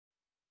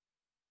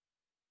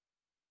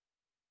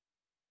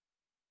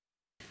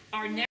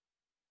Our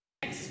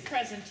next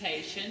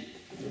presentation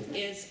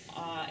is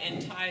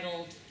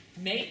entitled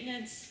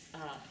Maintenance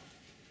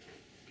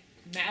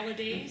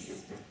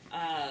Maladies,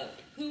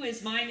 Who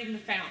is Minding the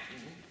Fountain?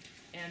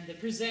 And the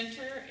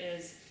presenter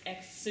is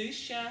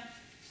Xsusha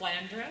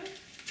Flandro.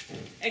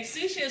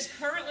 Xsusha is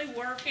currently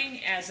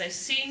working as a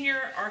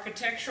senior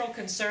architectural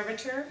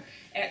conservator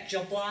at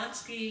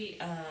Jablonski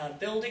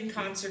Building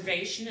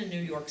Conservation in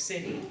New York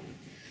City.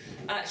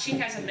 She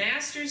has a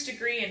master's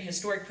degree in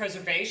historic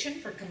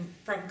preservation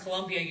from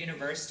Columbia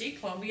University.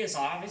 Columbia is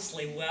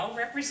obviously well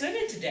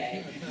represented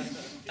today.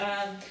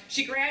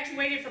 She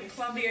graduated from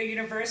Columbia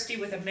University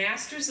with a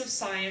Master's of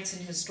Science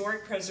in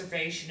Historic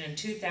Preservation in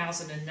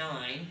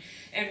 2009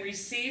 and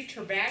received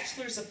her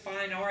Bachelor's of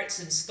Fine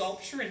Arts in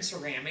Sculpture and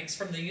Ceramics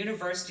from the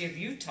University of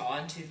Utah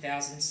in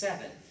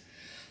 2007.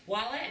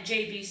 While at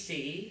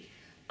JBC,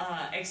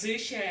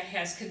 Xsusha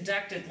has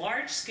conducted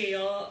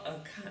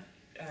large-scale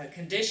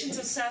conditions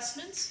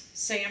assessments,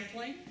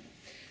 sampling,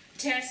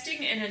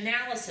 testing, and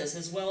analysis,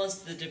 as well as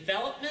the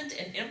development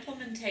and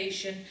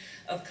implementation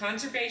of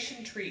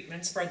conservation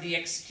treatments for the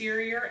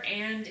exterior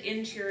and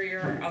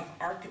interior of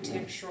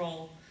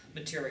architectural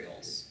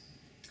materials.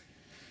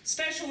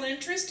 Special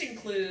interests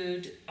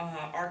include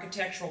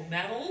architectural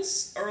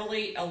metals,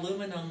 early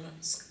aluminum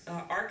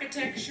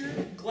architecture,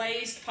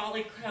 glazed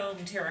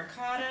polychrome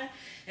terracotta,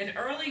 and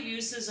early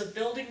uses of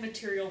building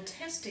material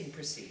testing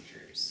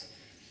procedures.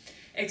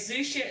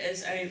 Xsusha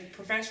is a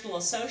professional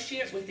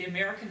associate with the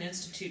American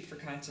Institute for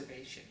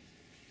Conservation.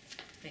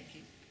 Thank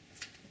you.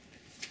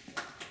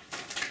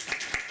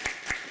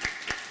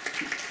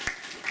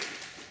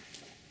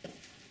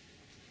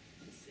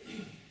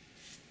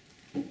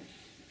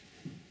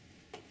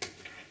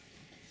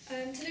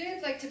 Today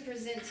I'd like to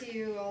present to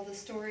you all the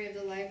story of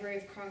the Library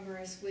of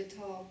Congress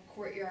Whitall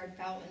Courtyard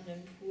Fountain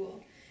and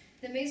Pool.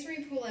 The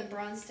masonry pool and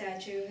bronze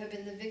statue have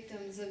been the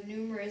victims of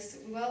numerous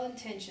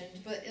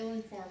well-intentioned but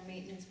ill-informed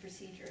maintenance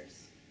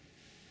procedures.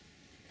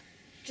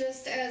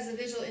 Just as a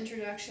visual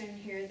introduction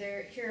here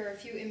are a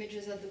few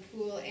images of the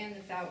pool and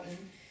the fountain.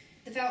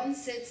 The fountain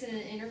sits in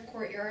an inner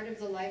courtyard of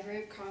the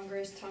Library of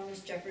Congress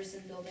Thomas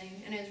Jefferson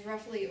Building and is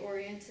roughly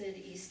oriented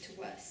east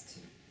to west.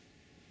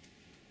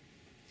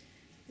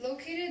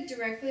 Located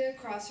directly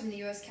across from the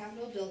U.S.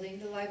 Capitol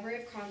Building, the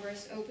Library of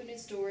Congress opened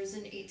its doors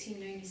in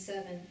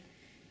 1897.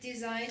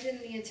 Designed in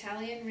the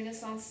Italian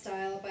Renaissance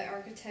style by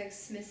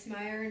architects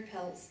Smithmeyer and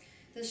Peltz,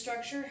 the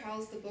structure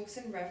housed the books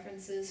and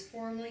references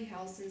formerly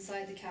housed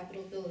inside the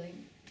Capitol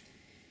Building.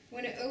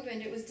 When it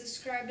opened, it was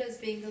described as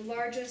being the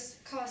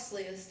largest,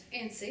 costliest,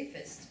 and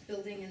safest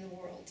building in the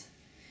world.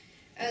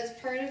 As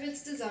part of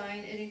its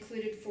design, it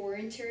included 4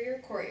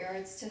 interior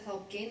courtyards to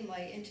help gain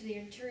light into the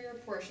interior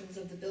portions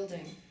of the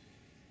building.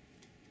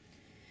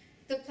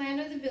 The plan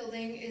of the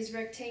building is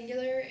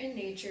rectangular in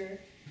nature,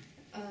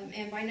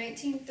 and by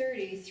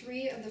 1930,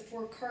 3 of the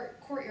 4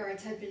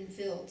 courtyards had been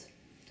filled.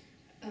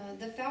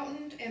 The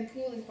fountain and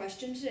pool in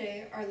question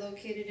today are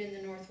located in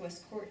the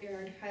northwest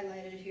courtyard,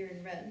 highlighted here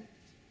in red.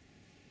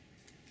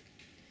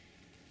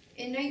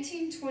 In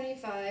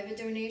 1925, a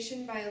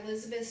donation by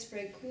Elizabeth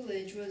Sprague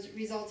Coolidge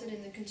resulted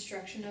in the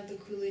construction of the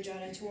Coolidge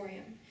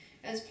Auditorium.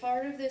 As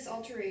part of this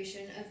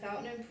alteration, a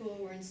fountain and pool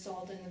were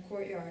installed in the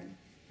courtyard.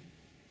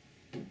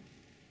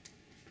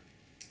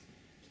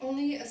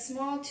 Only a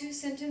small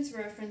 2-sentence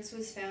reference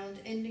was found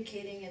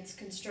indicating its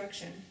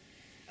construction.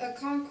 A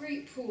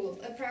concrete pool,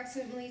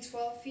 approximately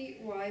 12 feet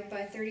wide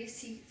by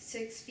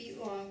 36 feet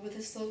long, with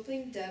a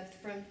sloping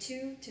depth from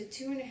 2 to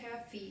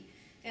 2.5 feet,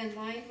 and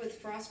lined with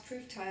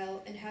frost-proof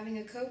tile and having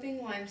a coping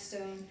of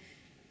limestone,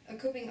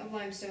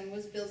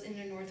 was built in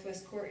the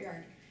northwest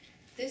courtyard.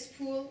 This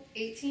pool,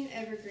 18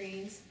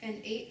 evergreens,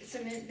 and 8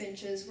 cement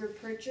benches were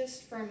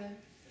purchased from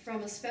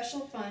a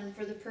special fund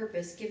for the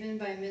purpose given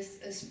by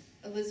Miss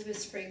Elizabeth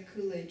Sprague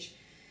Coolidge.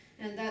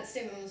 And that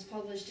statement was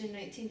published in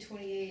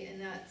 1928, and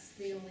that's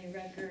the only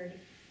record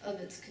of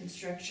its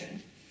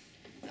construction.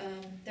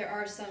 There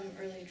are some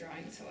early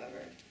drawings,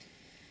 however.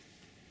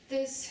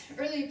 This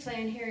early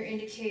plan here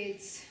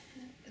indicates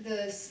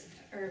this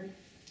early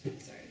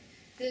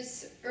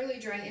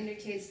drawing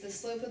indicates the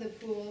slope of the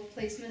pool,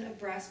 placement of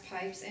brass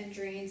pipes and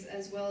drains,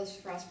 as well as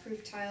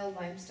frost-proof tile,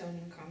 limestone,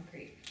 and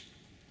concrete.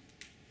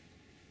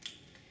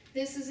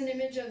 This is an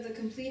image of the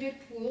completed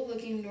pool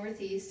looking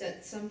northeast.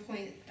 At some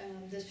point,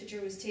 this picture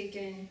was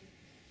taken,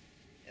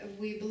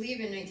 we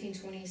believe in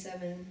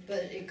 1927,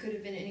 but it could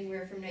have been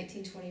anywhere from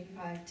 1925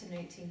 to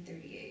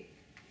 1938.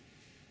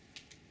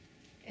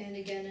 And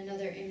again,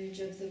 another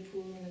image of the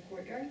pool in the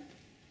courtyard.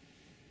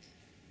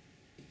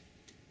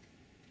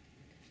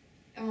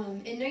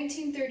 In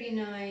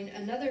 1939,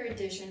 another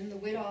addition, the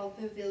Whitall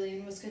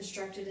Pavilion, was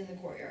constructed in the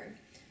courtyard.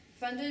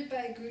 Funded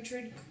by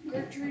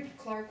Gertrude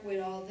Clark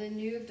Whitall, the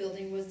new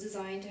building was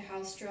designed to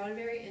house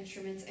Stradivari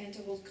instruments and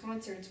to hold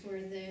concerts where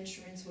the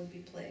instruments would be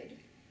played.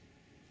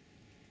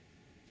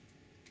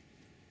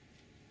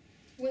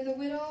 When the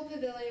Whitall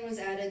Pavilion was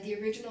added,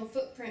 the original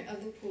footprint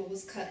of the pool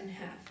was cut in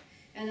half,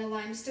 and a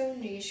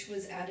limestone niche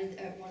was added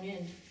at one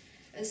end.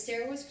 A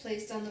stair was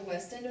placed on the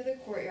west end of the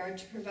courtyard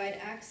to provide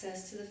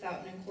access to the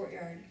fountain and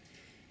courtyard.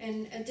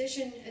 An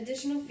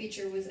additional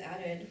feature was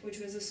added, which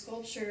was a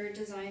sculpture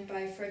designed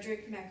by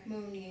Frederick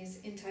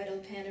MacMonnies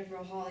entitled Pan of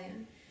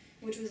Rohallion,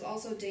 which was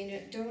also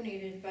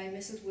donated by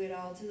Mrs.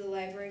 Whitall to the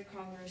Library of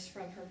Congress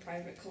from her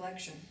private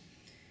collection.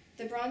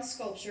 The bronze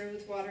sculpture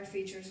with water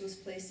features was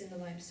placed in the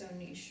limestone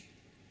niche.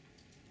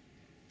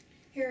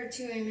 Here are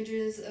two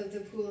images of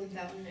the pool and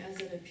fountain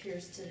as it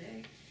appears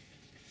today.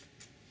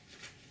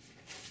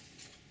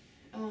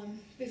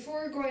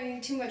 Before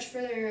going too much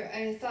further,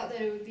 I thought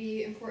that it would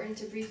be important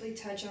to briefly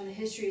touch on the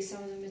history of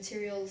some of the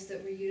materials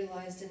that were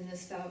utilized in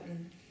this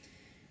fountain.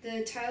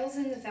 The tiles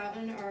in the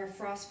fountain are a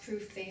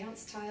frost-proof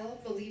faience tile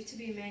believed to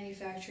be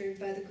manufactured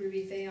by the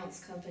Groovy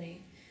Faience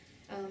Company.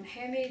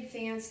 Handmade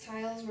faience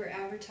tiles were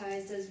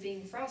advertised as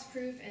being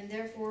frost-proof and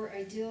therefore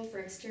ideal for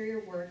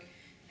exterior work,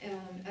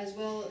 as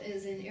well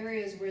as in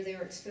areas where they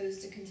were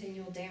exposed to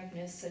continual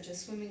dampness, such as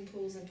swimming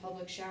pools and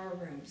public shower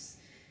rooms.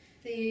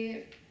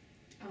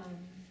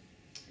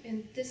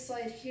 In this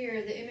slide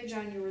here, the image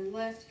on your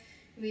left,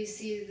 we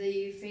see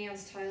the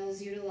faience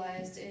tiles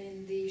utilized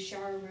in the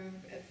shower room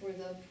for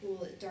the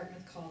pool at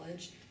Dartmouth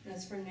College.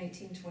 That's from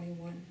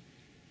 1921.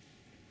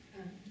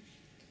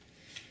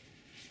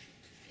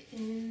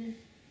 In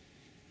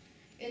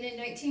a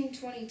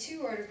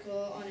 1922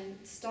 article on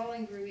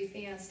installing groovy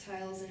faience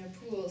tiles in a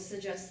pool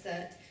suggests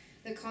that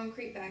the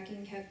concrete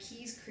backing have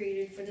keys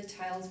created for the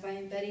tiles by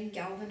embedding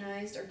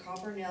galvanized or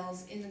copper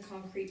nails in the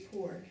concrete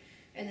pour,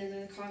 and then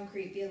the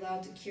concrete be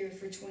allowed to cure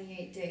for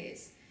 28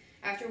 days,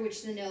 after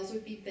which the nails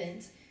would be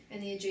bent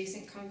and the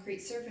adjacent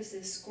concrete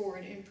surfaces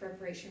scored in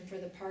preparation for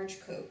the parge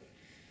coat.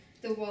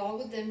 The wall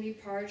would then be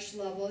parged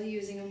level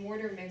using a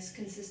mortar mix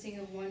consisting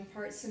of 1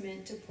 part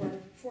cement to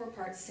 4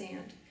 parts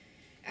sand.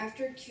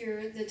 After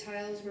cure, the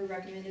tiles were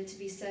recommended to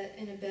be set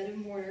in a bed of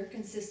mortar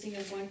consisting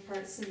of 1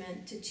 part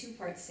cement to 2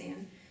 parts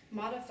sand,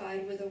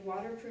 modified with a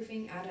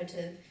waterproofing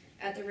additive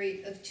at the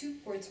rate of 2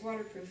 quarts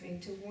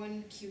waterproofing to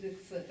 1 cubic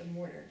foot of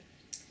mortar.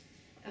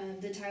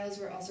 The tiles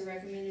were also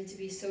recommended to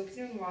be soaked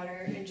in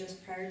water, and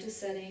just prior to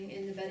setting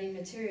in the bedding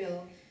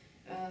material,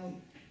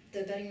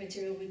 the bedding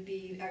material would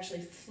be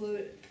actually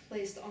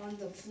placed on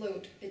the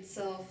float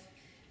itself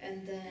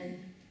and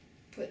then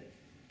put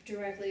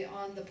directly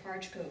on the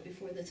parge coat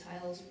before the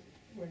tiles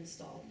were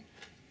installed.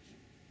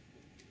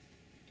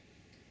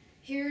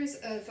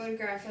 Here's a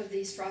photograph of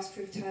these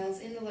frostproof tiles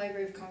in the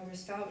Library of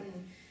Congress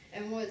fountain.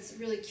 And what's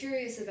really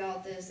curious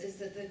about this is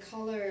that the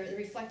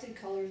reflected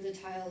color of the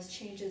tiles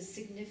changes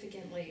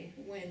significantly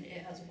when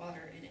it has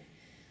water in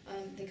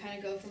it. They kind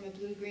of go from a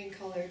blue-green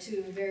color to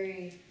a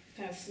very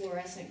kind of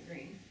fluorescent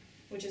green,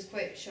 which is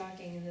quite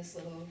shocking in this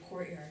little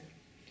courtyard.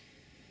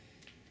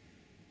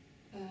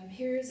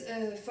 Here's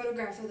a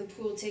photograph of the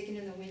pool taken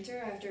in the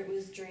winter after it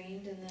was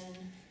drained and then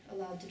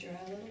allowed to dry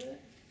a little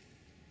bit.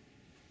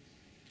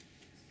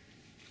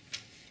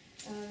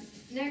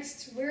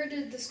 Next, where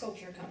did the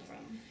sculpture come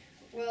from?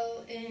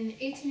 Well, in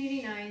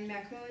 1889,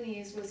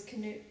 MacMonnies was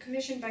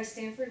commissioned by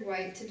Stanford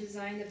White to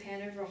design the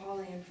Pan of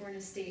Rohallion for an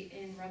estate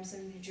in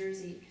Rumson, New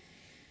Jersey.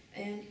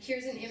 And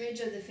here's an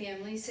image of the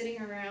family sitting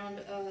around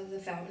the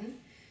fountain,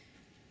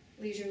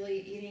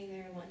 leisurely eating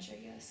their lunch, I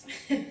guess.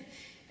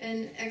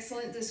 An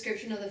excellent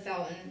description of the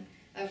fountain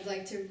I would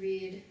like to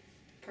read,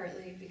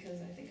 partly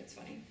because I think it's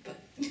funny, but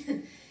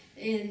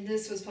and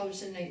this was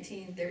published in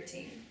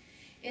 1913.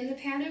 In the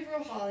Pan of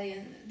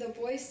Rohallion, the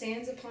boy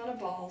stands upon a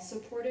ball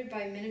supported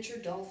by miniature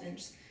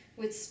dolphins,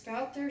 which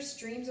spout their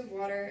streams of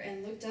water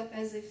and looked up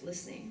as if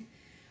listening,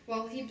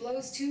 while he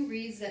blows 2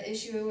 reeds that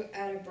issue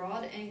at a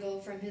broad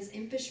angle from his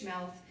impish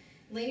mouth,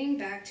 leaning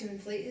back to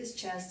inflate his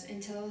chest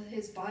until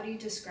his body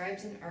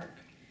describes an arc.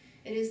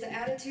 It is the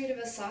attitude of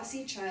a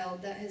saucy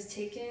child that has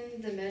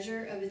taken the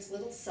measure of its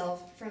little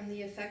self from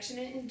the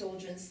affectionate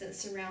indulgence that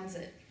surrounds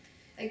it.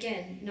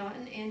 Again, not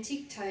an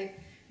antique type,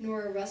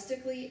 nor a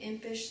rustically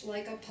impish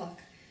like a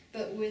puck,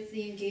 but with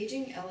the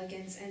engaging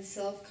elegance and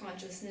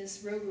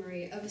self-consciousness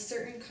roguery of a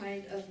certain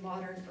kind of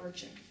modern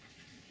urchin."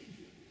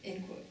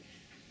 End quote.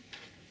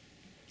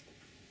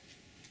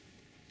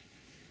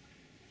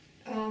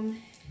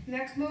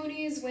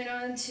 MacMonnies went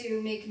on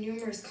to make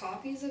numerous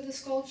copies of the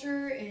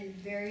sculpture in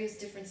various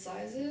different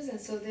sizes, and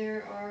so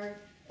there are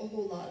a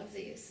whole lot of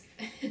these.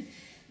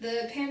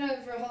 The Pan of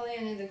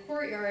Rohallion in the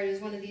courtyard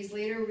is one of these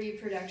later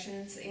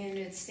reproductions, and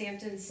it's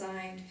stamped and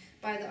signed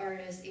by the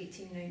artist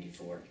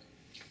 1894.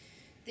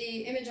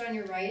 The image on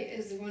your right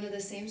is one of the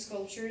same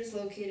sculptures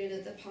located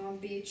at the Palm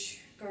Beach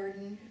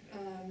Garden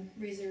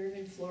Reserve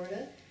in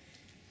Florida.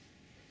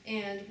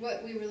 And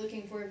what we were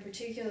looking for in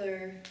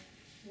particular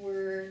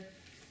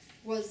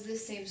was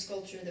this same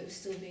sculpture that was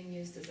still being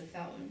used as a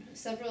fountain.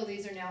 Several of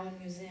these are now in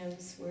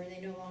museums where they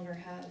no longer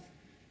have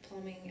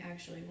plumbing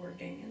actually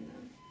working in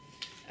them.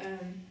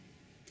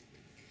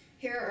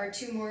 Here are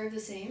 2 more of the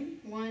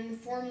same, one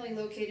formerly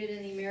located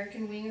in the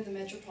American wing of the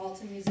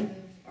Metropolitan Museum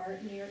of Art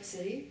in New York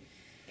City,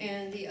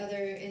 and the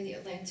other in the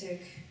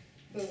Atlantic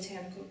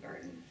Botanical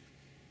Garden.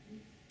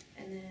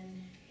 And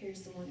then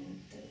here's the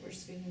one that we're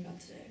speaking about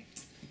today.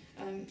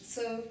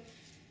 So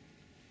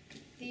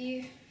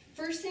The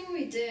first thing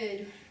we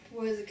did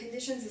was a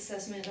conditions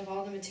assessment of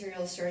all the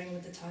materials starting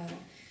with the tile.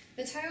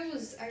 The tile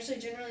was actually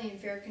generally in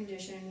fair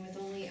condition with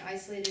only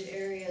isolated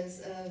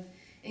areas of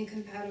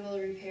incompatible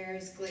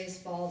repairs,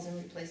 glazed balls,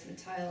 and replacement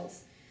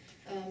tiles.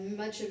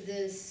 Much of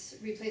this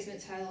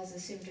replacement tile is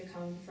assumed to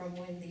come from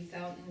when the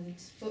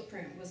fountain's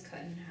footprint was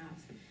cut in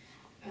half.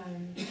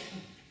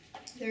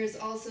 There's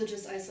also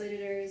just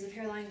isolated areas of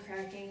hairline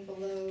cracking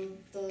below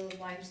the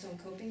limestone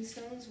coping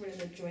stones where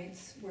the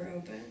joints were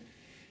open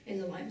in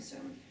the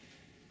limestone.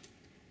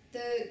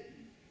 The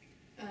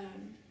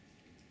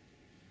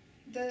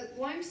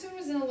limestone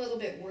was in a little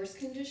bit worse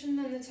condition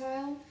than the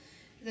tile.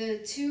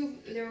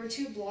 There were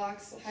two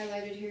blocks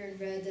highlighted here in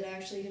red that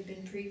actually had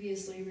been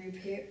previously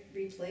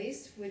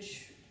replaced,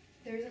 which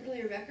there isn't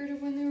really a record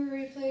of when they were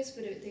replaced,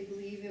 but they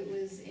believe it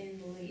was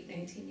in the late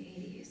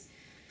 1980s.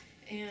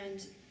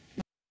 And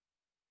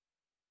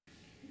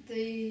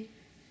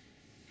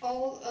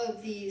all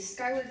of the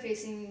skyward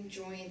facing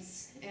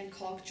joints and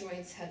caulk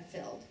joints had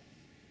failed.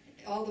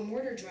 All the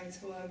mortar joints,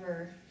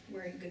 however,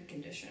 were in good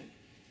condition.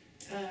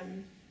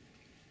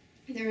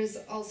 There is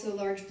also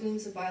large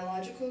blooms of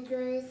biological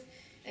growth,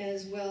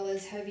 as well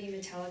as heavy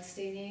metallic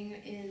staining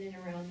in and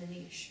around the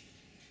niche.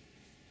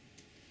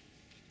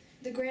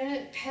 The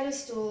granite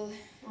pedestal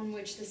on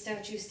which the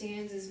statue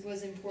stands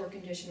was in poor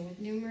condition,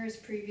 with numerous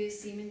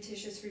previous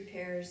cementitious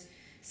repairs.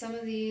 Some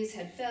of these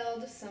had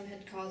failed, some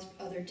had caused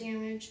other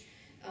damage.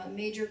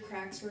 Major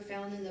cracks were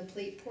found in the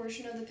plate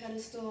portion of the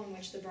pedestal on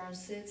which the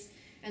bronze sits,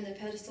 and the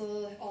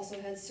pedestal also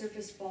had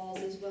surface falls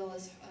as well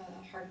as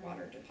hard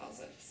water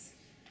deposits.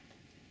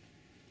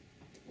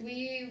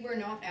 We were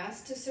not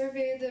asked to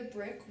survey the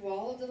brick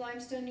wall of the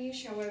limestone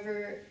niche,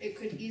 however, it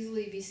could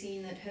easily be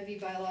seen that heavy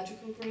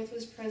biological growth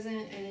was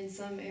present, and in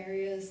some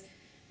areas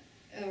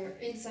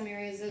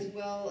as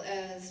well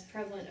as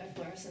prevalent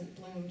efflorescent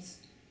blooms.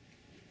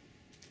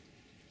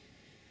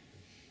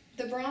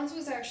 The bronze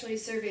was actually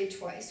surveyed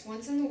twice,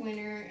 once in the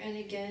winter and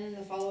again in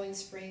the following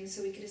spring,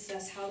 so we could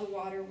assess how the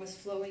water was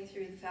flowing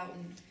through the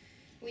fountain.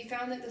 We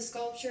found that the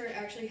sculpture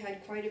actually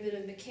had quite a bit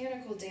of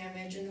mechanical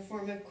damage in the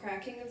form of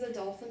cracking of the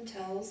dolphin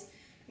tails.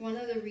 One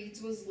of the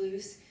reeds was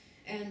loose,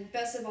 and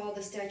best of all,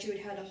 the statue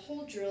had a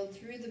hole drilled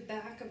through the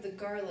back of the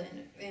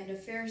garland, and a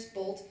Ferris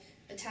bolt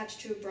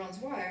attached to a bronze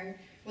wire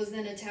was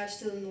then attached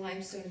to the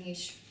limestone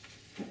niche.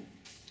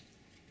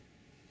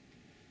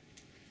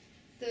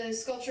 The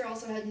sculpture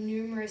also had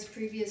numerous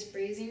previous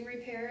brazing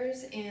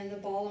repairs, and the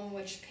ball on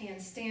which Pan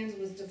stands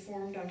was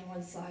deformed on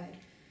one side.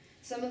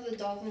 Some of the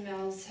dolphin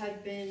mouths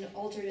had been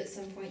altered at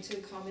some point to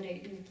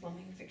accommodate new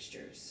plumbing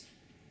fixtures.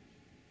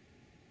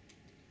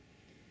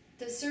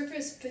 The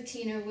surface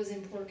patina was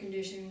in poor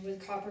condition,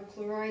 with copper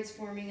chlorides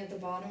forming at the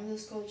bottom of the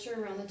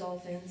sculpture around the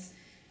dolphins.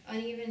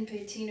 Uneven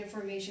patina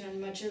formation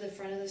on much of the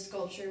front of the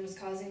sculpture was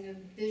causing a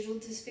visual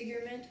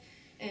disfigurement,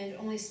 and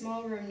only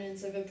small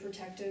remnants of a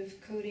protective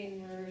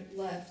coating were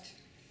left.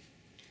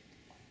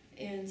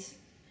 And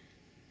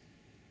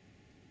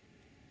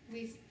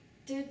we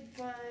did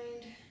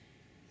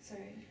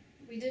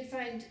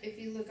find, if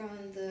you look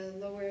on the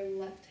lower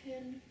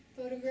left-hand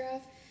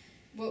photograph,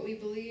 what we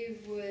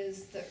believe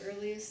was the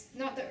earliest,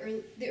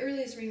 the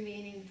earliest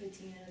remaining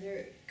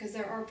patina, because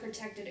there are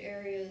protected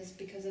areas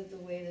because of the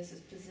way this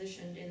is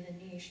positioned in the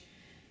niche.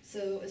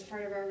 So as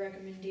part of our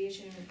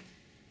recommendation,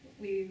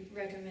 we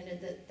recommended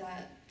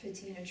that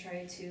patina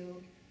try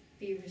to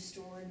be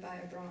restored by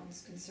a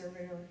bronze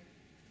conservator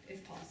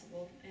if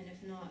possible, and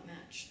if not,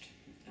 matched.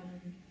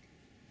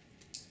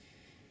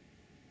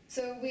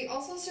 So we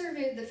also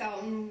surveyed the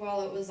fountain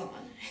while it was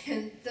on,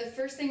 and the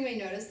first thing we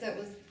noticed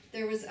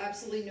there was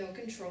absolutely no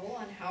control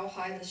on how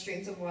high the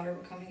streams of water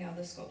were coming out of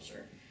the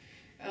sculpture.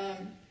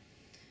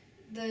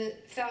 The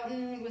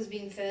fountain was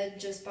being fed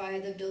just by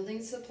the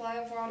building supply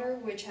of water,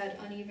 which had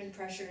uneven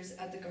pressures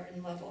at the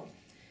garden level.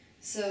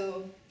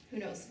 So who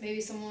knows,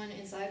 maybe someone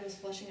inside was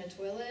flushing a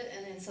toilet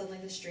and then suddenly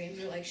the streams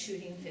are like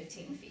shooting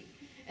 15 feet.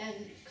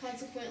 And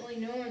consequently,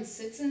 no one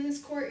sits in this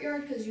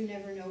courtyard because you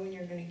never know when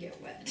you're going to get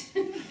wet.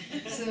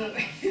 So,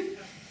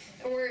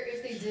 or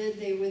if they did,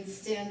 they would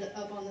stand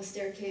up on the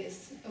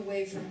staircase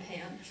away from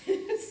Pan.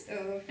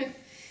 So,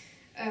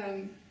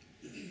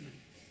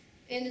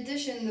 in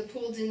addition, the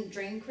pool didn't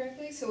drain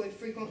correctly, so it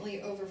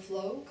frequently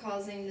overflowed,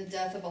 causing the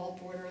death of all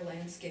border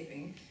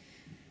landscaping.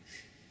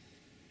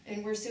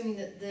 And we're assuming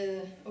that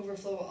the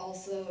overflow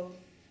also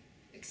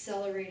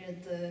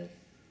accelerated the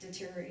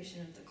deterioration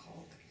of the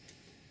caulk.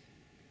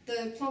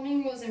 The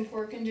plumbing was in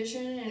poor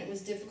condition, and it was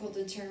difficult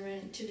to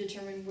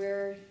determine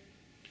where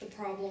the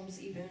problems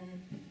even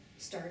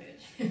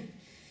started.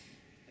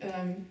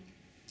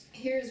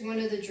 Here's one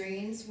of the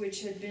drains,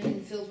 which had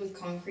been filled with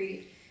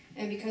concrete,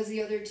 and because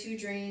the other two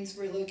drains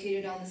were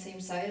located on the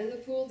same side of the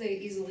pool, they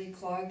easily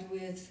clogged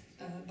with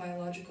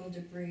biological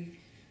debris,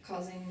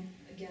 causing,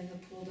 again, the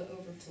pool to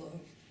overflow.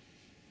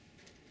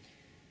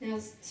 Now,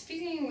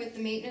 speaking with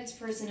the maintenance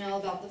personnel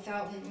about the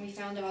fountain, we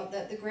found out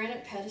that the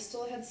granite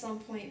pedestal had some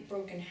point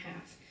broken in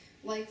half,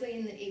 likely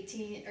in the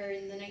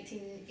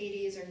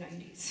 1980s or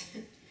 90s.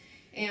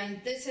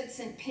 And this had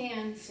sent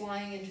Pan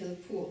flying into the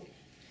pool.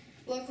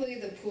 Luckily,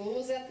 the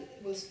pool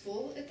was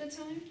full at the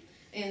time,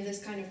 and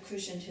this kind of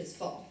cushioned his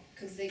fall,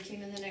 because they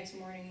came in the next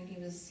morning and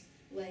he was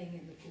laying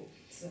in the pool.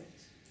 So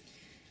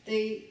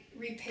they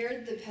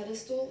repaired the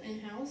pedestal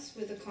in-house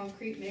with a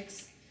concrete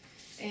mix,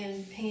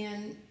 and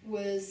Pan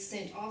was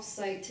sent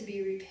off-site to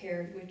be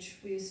repaired, which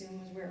we assume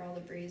was where all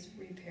the braze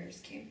repairs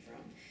came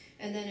from.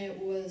 And then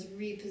it was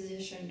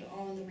repositioned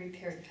on the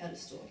repaired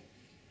pedestal.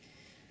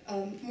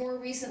 More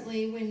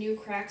recently, when new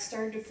cracks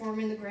started to form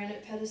in the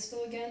granite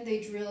pedestal again,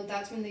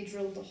 that's when they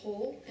drilled the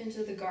hole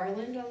into the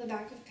garland on the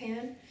back of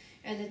Pan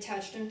and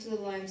attached them to the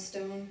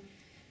limestone.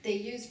 They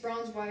used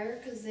bronze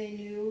wire because they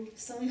knew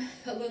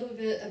a little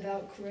bit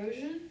about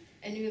corrosion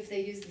and knew if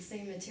they used the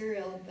same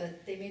material,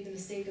 but they made the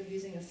mistake of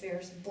using a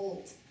ferrous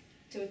bolt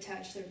to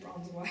attach their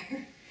bronze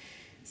wire.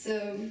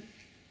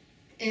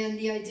 And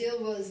the idea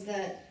was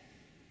that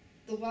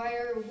the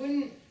wire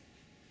wouldn't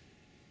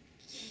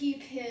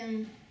keep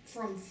him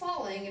from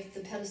falling if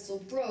the pedestal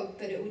broke,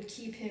 but it would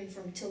keep him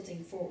from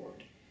tilting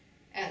forward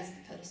as the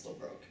pedestal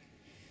broke.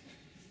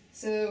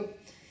 So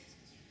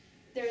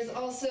there's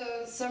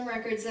also some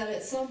records that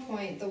at some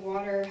point the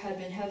water had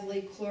been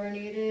heavily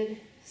chlorinated,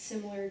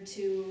 similar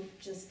to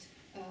just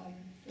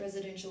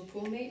residential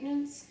pool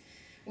maintenance,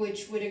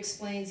 which would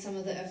explain some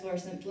of the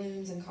efflorescent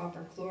blooms and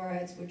copper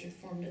chlorides which are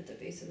formed at the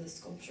base of the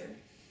sculpture.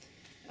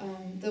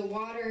 The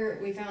water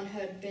we found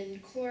had been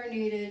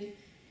chlorinated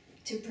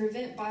to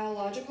prevent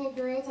biological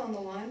growth on the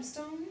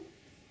limestone,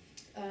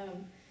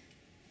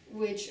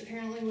 which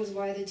apparently was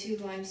why the 2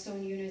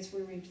 limestone units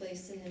were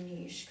replaced in the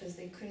niche, because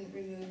they couldn't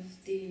remove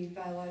the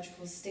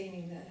biological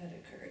staining that had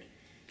occurred.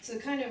 So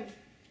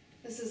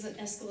this is an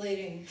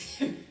escalating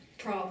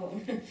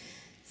problem.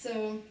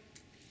 So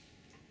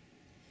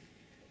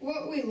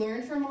what we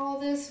learned from all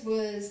this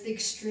was the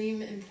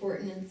extreme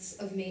importance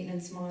of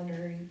maintenance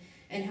monitoring,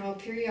 and how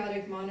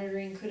periodic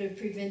monitoring could have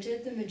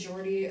prevented the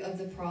majority of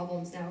the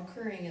problems now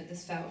occurring at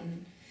this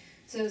fountain.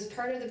 So as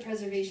part of the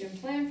preservation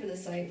plan for the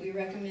site, we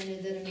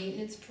recommended that a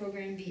maintenance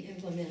program be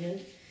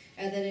implemented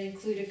and that it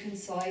include a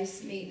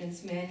concise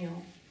maintenance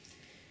manual.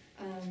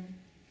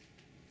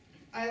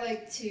 I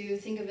like to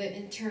think of it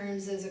in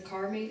terms as a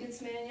car maintenance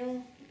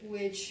manual,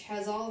 which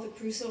has all the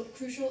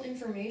crucial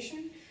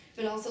information,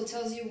 but also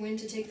tells you when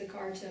to take the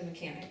car to a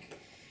mechanic.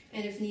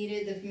 And if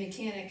needed, the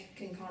mechanic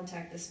can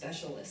contact the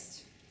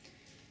specialist.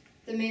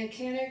 The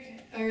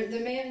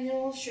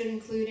manual should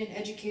include an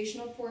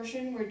educational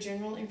portion where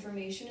general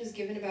information is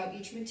given about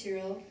each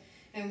material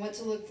and what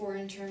to look for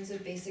in terms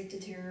of basic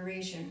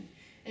deterioration.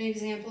 An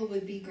example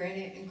would be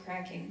granite and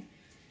cracking.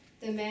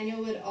 The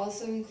manual would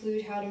also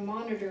include how to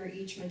monitor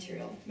each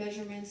material,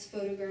 measurements,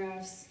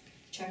 photographs,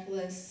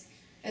 checklists,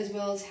 as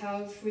well as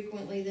how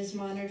frequently this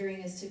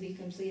monitoring is to be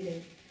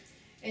completed.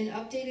 An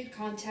updated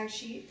contact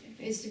sheet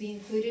is to be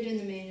included in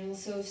the manual,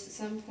 so if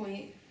some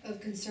point of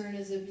concern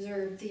is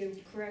observed, the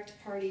correct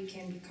party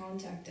can be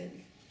contacted.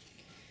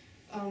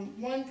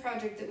 One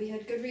project that we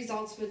had good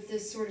results with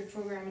this sort of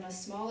program on a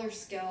smaller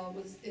scale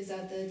is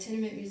at the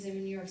Tenement Museum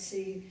in New York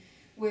City,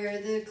 where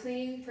the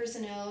cleaning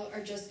personnel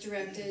are just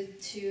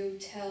directed to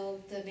tell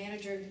the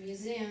manager of the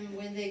museum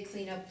when they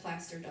clean up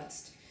plaster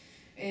dust.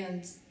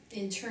 And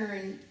in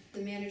turn,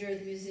 the manager of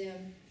the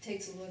museum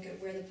takes a look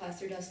at where the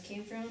plaster dust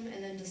came from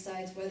and then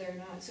decides whether or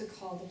not to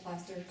call the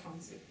plaster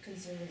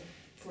conservator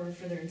for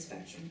further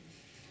inspection.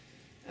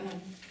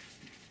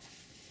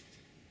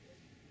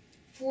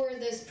 For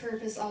this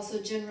purpose,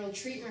 also general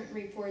treatment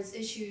reports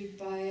issued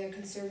by a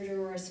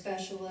conservator or a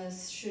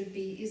specialist should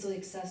be easily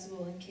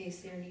accessible in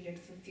case they are needed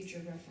for future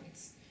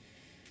reference.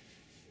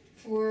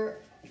 For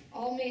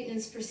all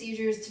maintenance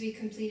procedures to be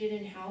completed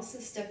in-house,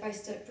 a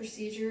step-by-step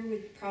procedure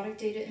with product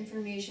data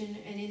information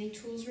and any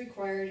tools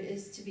required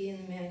is to be in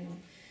the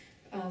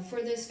manual.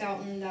 For this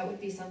fountain, that would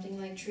be something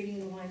like treating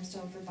the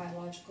limestone for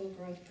biological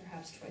growth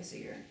perhaps twice a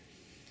year.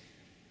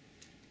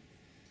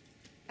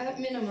 At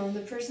minimum,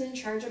 the person in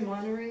charge of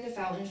monitoring the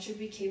fountain should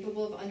be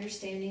capable of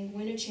understanding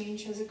when a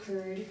change has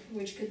occurred,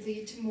 which could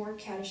lead to more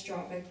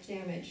catastrophic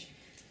damage.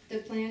 The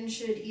plan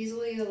should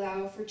easily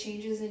allow for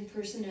changes in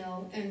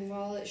personnel, and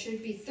while it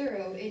should be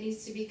thorough, it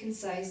needs to be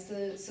concise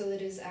so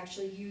that it is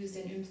actually used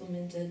and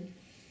implemented.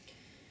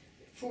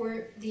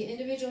 For the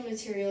individual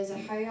materials, a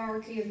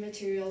hierarchy of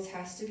materials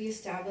has to be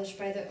established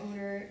by the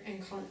owner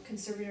and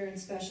conservator and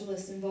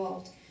specialist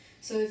involved.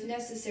 So if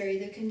necessary,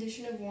 the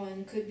condition of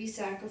one could be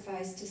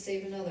sacrificed to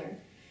save another.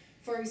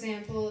 For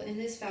example, in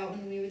this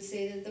fountain, we would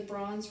say that the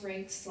bronze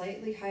ranks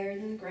slightly higher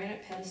than the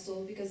granite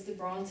pedestal because the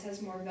bronze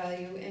has more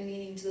value and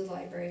meaning to the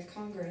Library of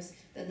Congress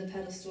than the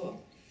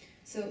pedestal.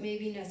 So it may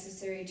be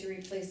necessary to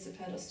replace the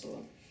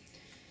pedestal.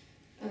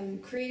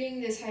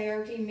 Creating this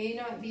hierarchy may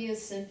not be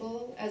as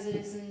simple as it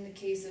is in the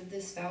case of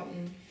this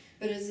fountain,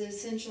 but is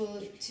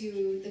essential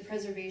to the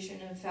preservation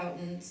of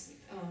fountains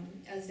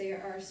as they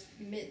are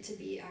meant to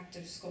be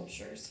active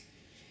sculptures.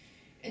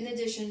 In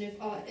addition,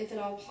 if at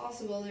all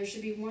possible, there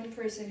should be one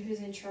person who's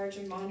in charge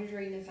of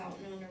monitoring the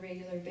fountain on a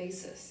regular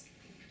basis.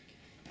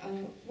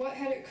 What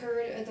had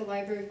occurred at the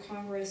Library of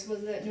Congress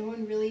was that no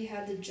one really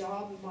had the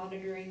job of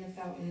monitoring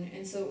the fountain,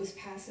 and so it was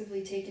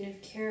passively taken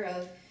care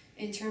of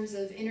in terms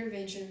of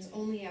interventions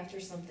only after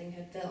something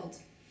had failed.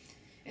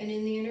 And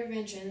in the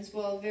interventions,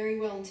 while very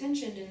well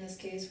intentioned in this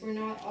case, were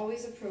not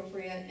always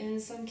appropriate and in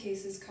some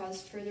cases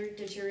caused further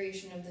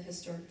deterioration of the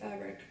historic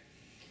fabric.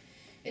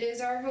 It is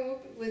our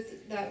hope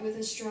that with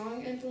a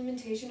strong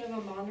implementation of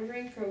a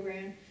monitoring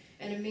program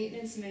and a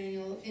maintenance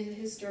manual in the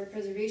historic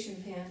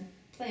preservation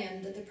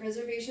plan that the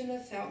preservation of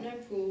the fountain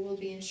and pool will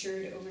be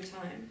ensured over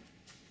time.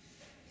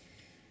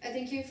 I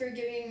thank you for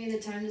giving me the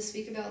time to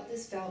speak about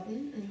this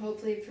fountain and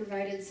hopefully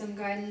provided some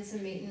guidance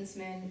and maintenance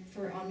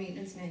on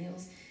maintenance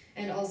manuals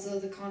and also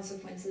the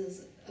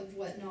consequences of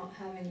what not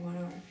having one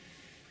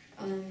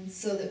are,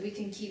 so that we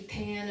can keep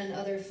Pan and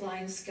other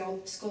flying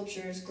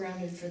sculptures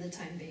grounded for the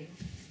time being.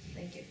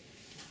 Thank you.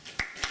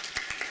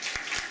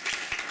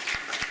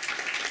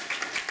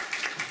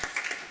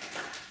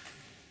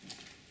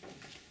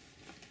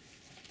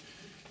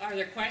 Are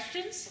there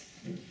questions?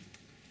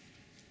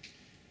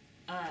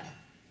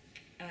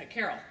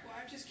 Carol? Well,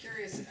 I'm just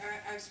curious.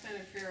 I've spent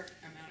a fair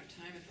amount of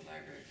time at the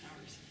Library of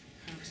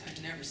Congress.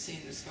 I've never seen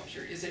the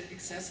sculpture. Is it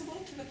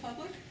accessible to the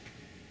public?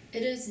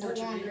 It is no Or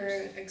to longer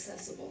readers?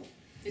 accessible.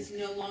 It's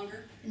no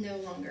longer? No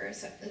longer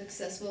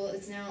accessible.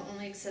 It's now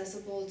only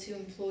accessible to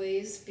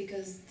employees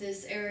because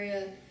this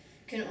area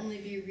can only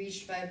be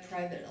reached by a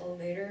private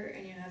elevator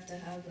and you have to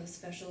have a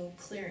special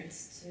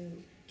clearance to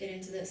get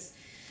into this.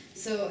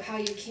 So how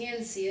you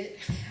can see it,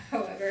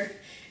 however,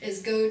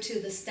 is go to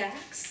the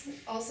stacks,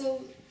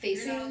 also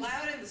facing... You're not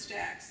allowed in the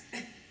stacks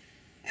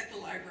at the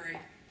library.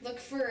 Look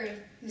for a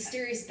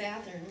mysterious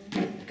bathroom,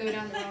 go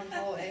down the wrong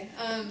hallway.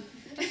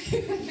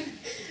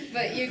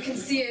 But you can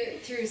see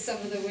it through some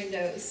of the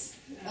windows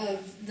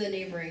of the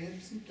neighboring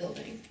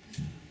building.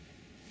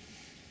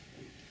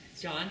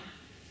 John?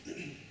 So I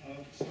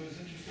was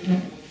interested a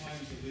couple of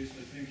times, at least,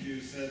 I think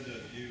you said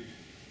that you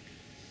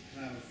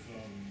have,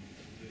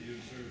 that you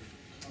observed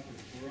copper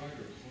chloride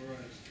or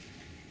chlorides.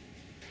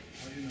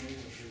 How do you know what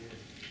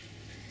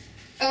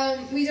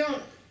they were? We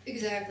don't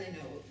exactly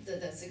know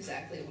that that's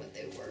exactly what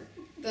they were,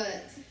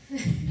 but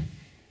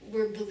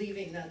we're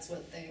believing that's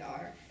what they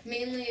are.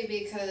 Mainly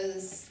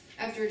because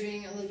after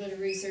doing a little bit of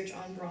research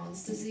on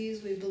bronze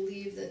disease, we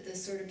believe that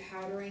this sort of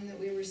powdering that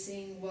we were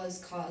seeing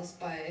was caused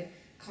by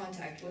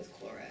contact with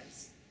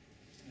chlorides.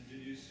 And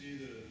did you see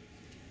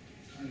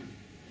the kind of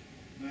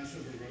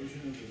massive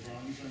erosion of the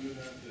bronze under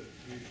that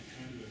we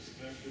kind of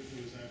expect if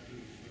it was active?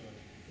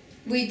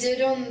 We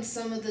did on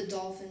some of the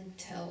dolphin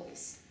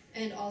tells.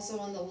 And also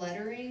on the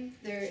lettering,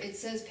 there it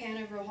says Pan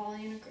of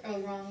Rohallion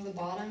along the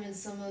bottom, and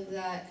some of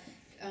that,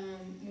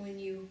 when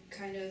you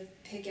kind of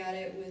pick at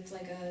it with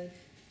like a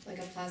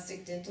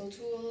plastic dental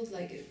tool,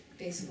 like it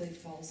basically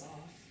falls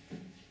off.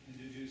 And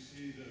did you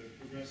see the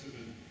progression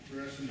in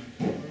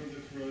color of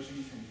the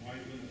corrosion from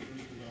white when it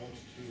first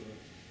develops to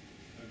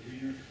a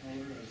greener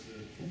color as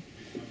it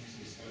becomes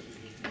a slightly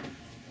different compound?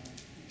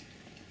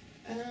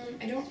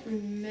 I don't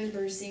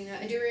remember seeing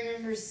that. I do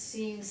remember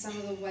seeing some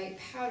of the white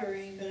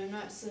powdering, but I'm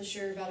not so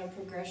sure about a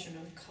progression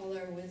of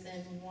color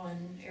within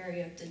one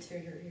area of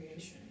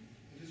deterioration.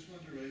 I just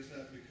wanted to raise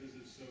that because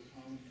it's so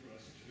common for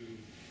us to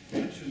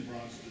mention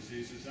bronze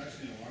disease. It's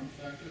actually an alarm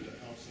factor that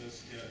helps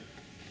us get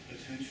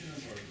attention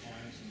of our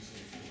clients and so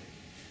forth.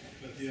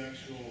 But the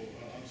actual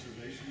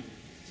observation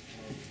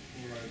of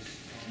chlorides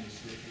on the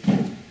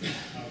surface,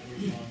 outdoor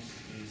bronze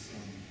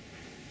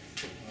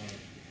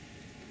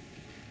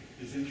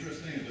is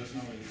interesting. It does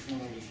not, it's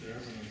not always there,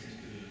 but I think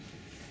it is.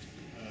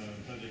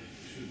 But it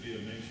should be a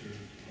major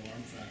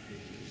alarm factor.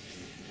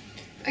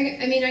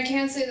 I mean, I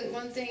can say that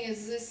one thing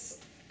is this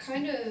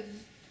kind of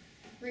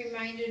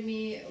reminded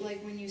me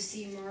like when you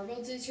see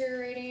marble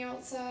deteriorating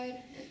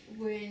outside,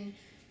 when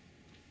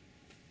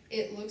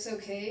it looks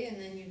okay and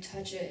then you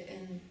touch it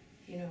and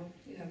you know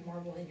you have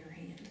marble in your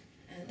hand,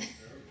 and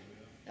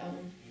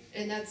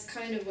and that's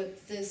kind of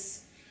what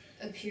this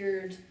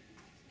appeared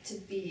to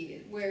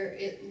be, where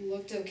it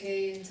looked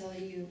okay until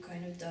you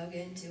kind of dug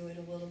into it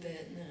a little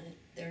bit, and then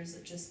there's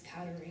just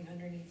powdering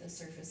underneath the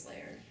surface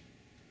layer.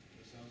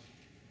 That sounds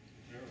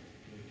terrible.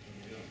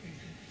 But, yeah.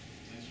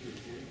 Thanks for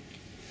reporting.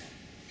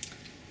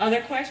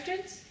 Other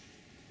questions?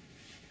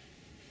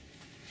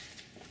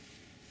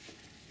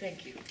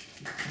 Thank you.